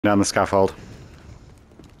Down the scaffold.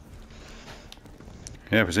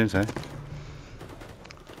 Yeah, I presume so.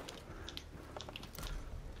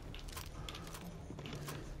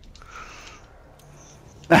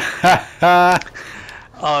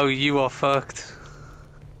 Oh, you are fucked.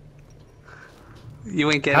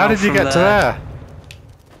 You ain't getting How out did you from get to there?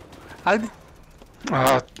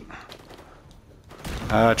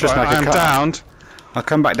 Just Right, make a I'm cut. downed. I'll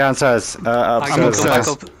come back downstairs. I can Upstairs. go back upstairs.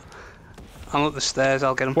 up. I'm up the stairs,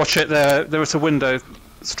 I'll get him. Watch it there. There is a window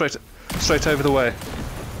straight over the way.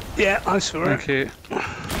 Yeah, I saw it. Thank you.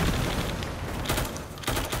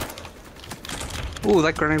 Oh,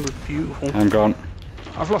 that grenade was beautiful. I'm gone.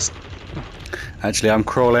 I've lost. Actually, I'm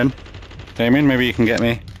crawling. Damien, maybe you can get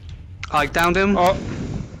me. I downed him. Oh,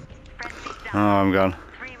 Oh, I'm gone.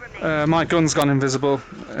 my gun's gone invisible.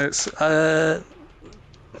 It's.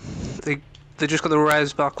 They just got the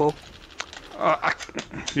res back up.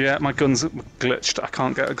 Yeah, my gun's glitched. I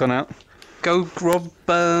can't get a gun out. Go grab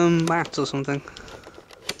mats or something.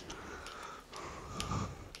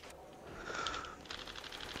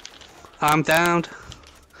 I'm downed.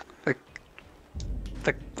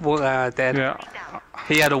 Dead. Yeah,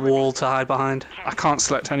 He had a wall to hide behind. I can't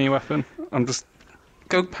select any weapon. I'm just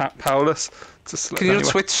Go. powerless to select Can you any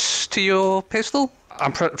not weapon. switch to your pistol?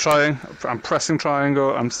 I'm trying. I'm pressing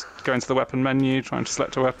triangle. I'm going to the weapon menu, trying to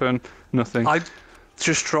select a weapon. Nothing. I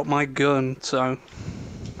just dropped my gun, so.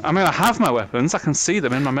 I mean, I have my weapons. I can see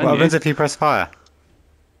them in my menu. What happens if you press fire?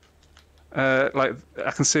 Like I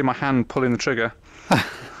can see my hand pulling the trigger,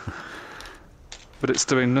 but it's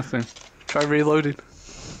doing nothing. Try reloading.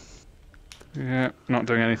 Yeah, not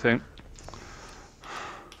doing anything.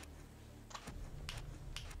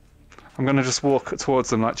 I'm gonna just walk towards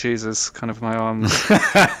them like Jesus, kind of with my arms.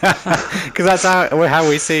 Because that's how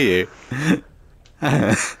we see you.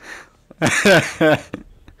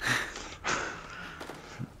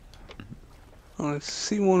 I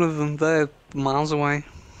see one of them there, miles away.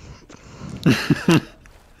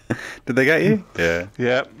 Did they get you? Yeah.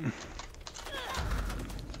 Yeah.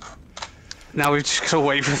 Now we've just got to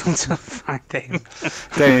wait for them to find him.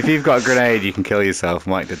 Damien, if you've got a grenade, you can kill yourself.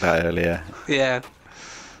 Mike did that earlier. Yeah.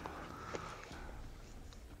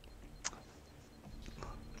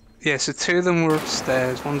 Yeah, so two of them were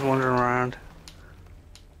upstairs, one's wandering around.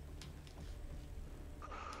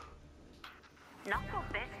 Not your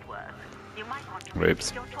best work. You might want to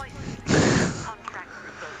Whoops. your choices. Contract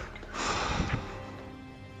revoked.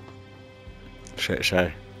 Shit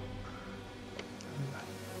show.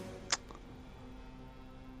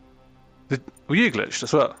 Were you glitched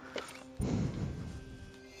as well?